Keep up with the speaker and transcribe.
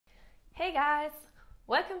Hey guys!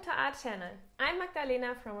 Welcome to our channel. I'm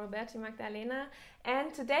Magdalena from Roberto Magdalena,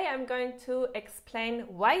 and today I'm going to explain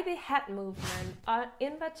why the head movement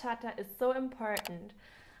in bachata is so important.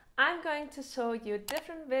 I'm going to show you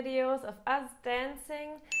different videos of us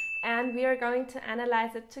dancing and we are going to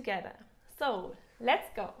analyze it together. So, let's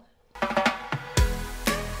go!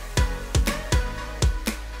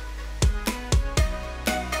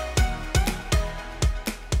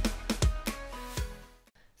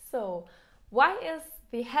 So, why is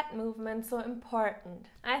the head movement so important?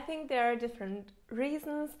 I think there are different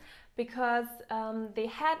reasons because the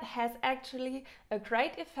head has actually a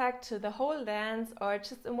great effect to the whole dance or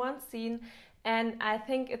just in one scene, and I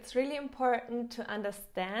think it's really important to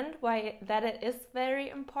understand why that it is very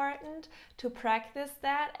important to practice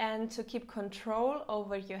that and to keep control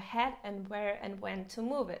over your head and where and when to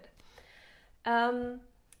move it.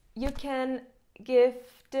 You can give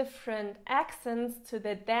different accents to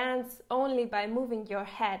the dance only by moving your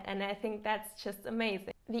head, and I think that's just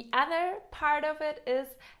amazing. The other part of it is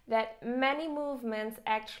that many movements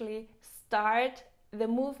actually start the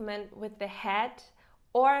movement with the head,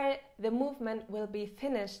 or the movement will be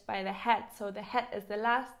finished by the head, so the head is the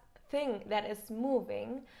last thing that is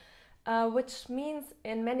moving, which means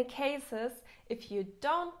in many cases if you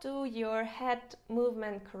don't do your head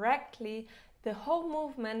movement correctly, the whole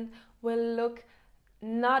movement will look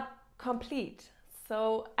not complete.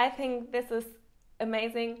 So I think this is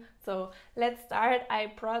amazing. So let's start.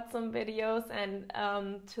 I brought some videos and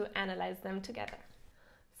to analyze them together.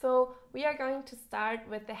 So we are going to start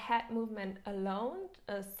with the head movement alone,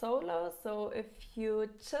 solo. So if you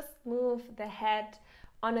just move the head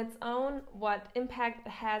on its own, what impact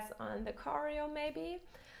it has on the choreo maybe.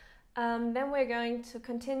 Then we're going to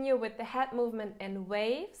continue with the head movement in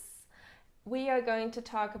waves. We are going to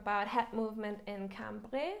talk about head movement in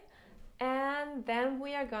cambré, and then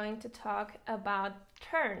we are going to talk about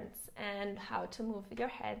turns and how to move your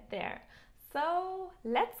head there. So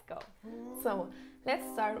let's go. So let's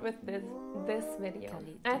start with this video.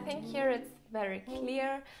 I think here it's very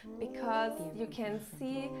clear because you can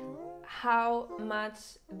see how much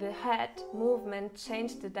the head movement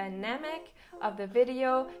changed the dynamic of the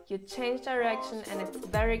video. You change direction and it's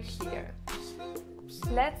very clear.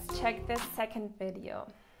 Let's check the second video.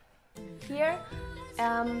 Here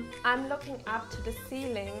I'm looking up to the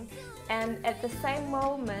ceiling, and at the same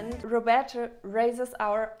moment Roberto raises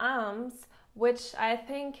our arms, which I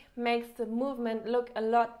think makes the movement look a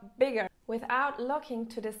lot bigger. Without looking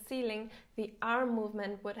to the ceiling, the arm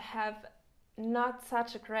movement would have not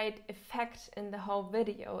such a great effect in the whole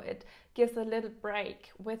video. It gives a little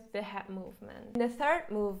break with the head movement. In the third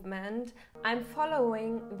movement, I'm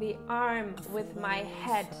following the arm with my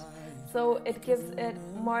head, so it gives it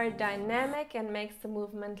more dynamic and makes the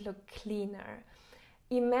movement look cleaner.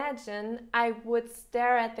 Imagine I would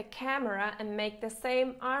stare at the camera and make the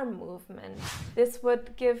same arm movement. This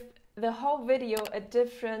would give the whole video a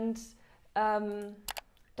different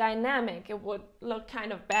dynamic. It would look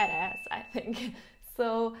kind of badass, I think.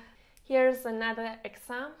 So here's another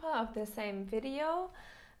example of the same video.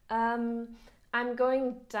 I'm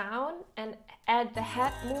going down and add the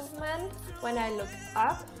head movement when I look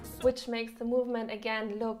up, which makes the movement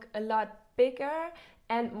again look a lot bigger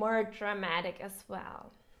and more dramatic as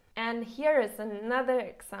well. And here is another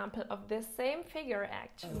example of this same figure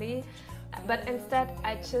actually, but instead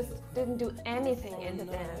I just didn't do anything in the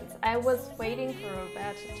dance. I was waiting for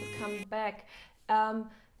Roberto to come back, and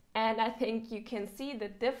I think you can see the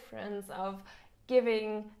difference of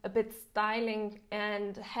giving a bit styling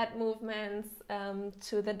and head movements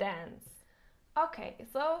to the dance. Okay,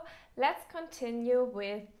 so let's continue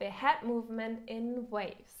with the head movement in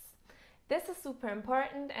waves. This is super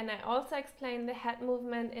important, and I also explained the head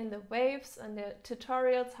movement in the waves and the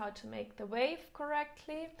tutorials how to make the wave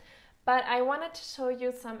correctly. But I wanted to show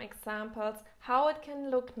you some examples how it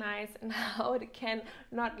can look nice and how it can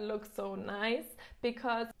not look so nice,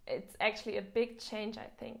 because it's actually a big change, I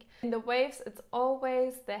think. In the waves, it's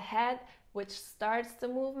always the head which starts the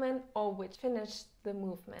movement or which finishes the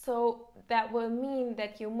movement. So that will mean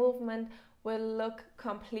that your movement will look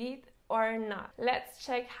complete or not. Let's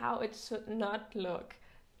check how it should not look.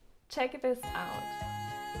 Check this out.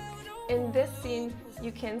 In this scene,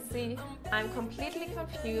 you can see I'm completely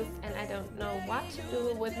confused and I don't know what to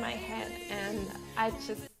do with my head, and I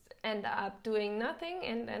just end up doing nothing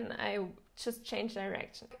and then I just change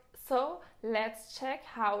direction. So let's check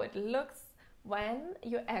how it looks when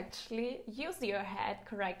you actually use your head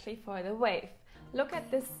correctly for the wave. Look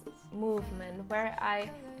at this movement where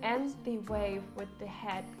I end the wave with the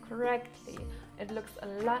head correctly. It looks a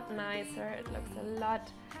lot nicer, it looks a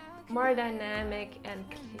lot more dynamic and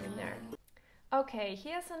cleaner. beginner. Okay,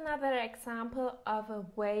 here's another example of a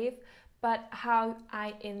wave, but how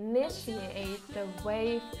I initiate the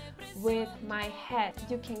wave with my head.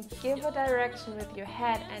 You can give a direction with your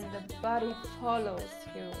head and the body follows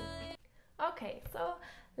you. Okay, so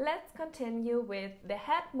let's continue with the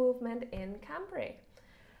head movement in cambré.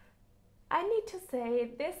 I need to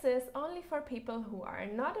say this is only for people who are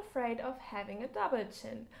not afraid of having a double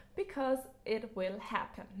chin, because it will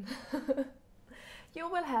happen. You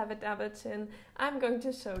will have a double chin. I'm going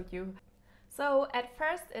to show you. So at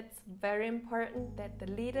first it's very important that the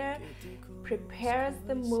leader prepares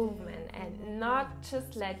the movement and not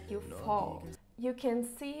just let you fall. You can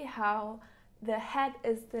see how the head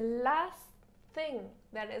is the last thing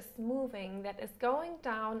that is moving, that is going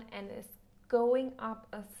down and is going up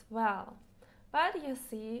as well. But you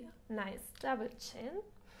see, nice double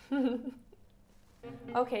chin.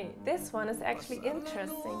 Okay, this one is actually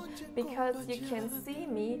interesting because you can see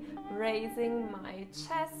me raising my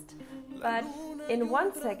chest, but in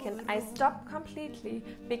 1 second I stop completely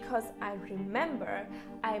because I remember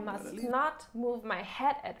I must not move my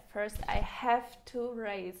head at first. I have to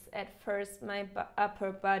raise at first my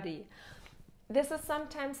upper body. This is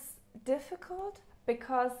sometimes difficult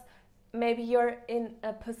because maybe you're in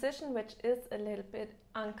a position which is a little bit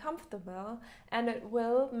uncomfortable, and it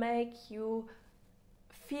will make you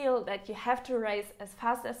feel that you have to raise as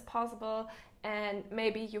fast as possible, and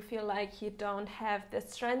maybe you feel like you don't have the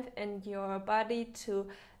strength in your body to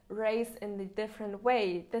raise in the different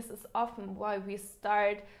way. This is often why we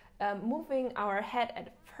start moving our head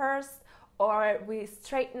at first, or we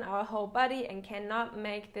straighten our whole body and cannot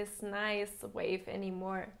make this nice wave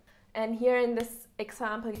anymore. And here in this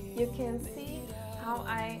example you can see how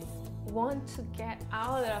I want to get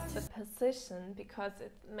out of the position because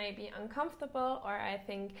it may be uncomfortable, or I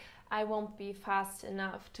think I won't be fast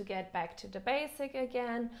enough to get back to the basic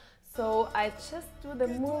again. So I just do the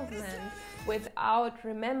movement without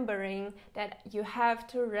remembering that you have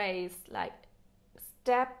to raise like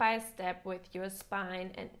step by step with your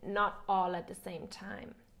spine and not all at the same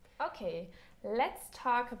time. Okay, let's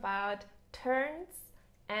talk about turns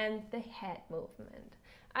and the head movement.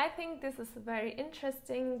 I think this is very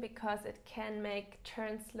interesting because it can make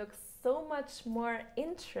turns look so much more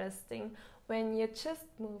interesting when you just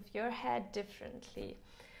move your head differently.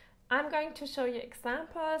 I'm going to show you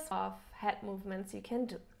examples of head movements you can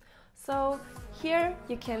do. So here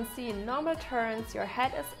you can see in normal turns your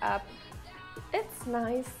head is up. It's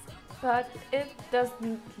nice, but it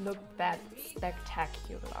doesn't look that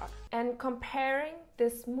spectacular. And comparing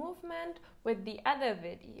this movement with the other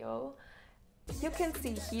video, you can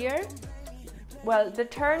see here, well, the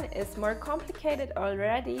turn is more complicated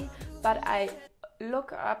already, but I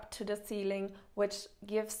look up to the ceiling, which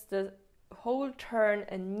gives the whole turn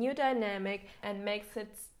a new dynamic and makes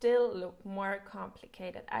it still look more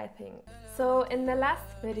complicated, I think. So in the last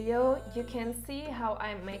video you can see how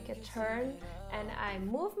I make a turn and I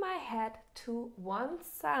move my head to one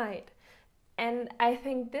side. And I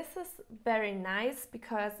think this is very nice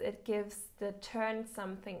because it gives the turn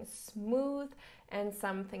something smooth and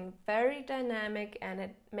something very dynamic, and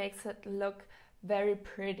it makes it look very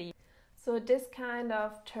pretty. So this kind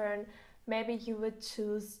of turn, maybe you would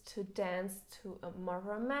choose to dance to a more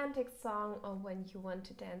romantic song, or when you want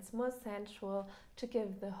to dance more sensual, to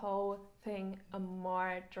give the whole thing a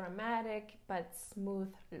more dramatic but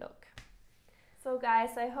smooth look. So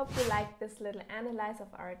guys, I hope you liked this little analyze of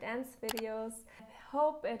our dance videos. I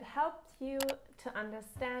hope it helped you to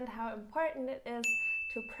understand how important it is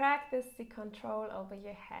to practice the control over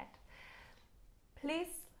your head. Please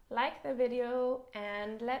like the video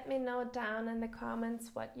and let me know down in the comments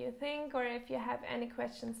what you think, or if you have any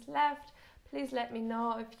questions left, please let me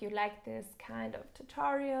know if you like this kind of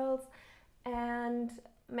tutorials, and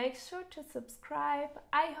make sure to subscribe.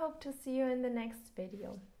 I hope to see you in the next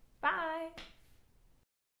video. Bye!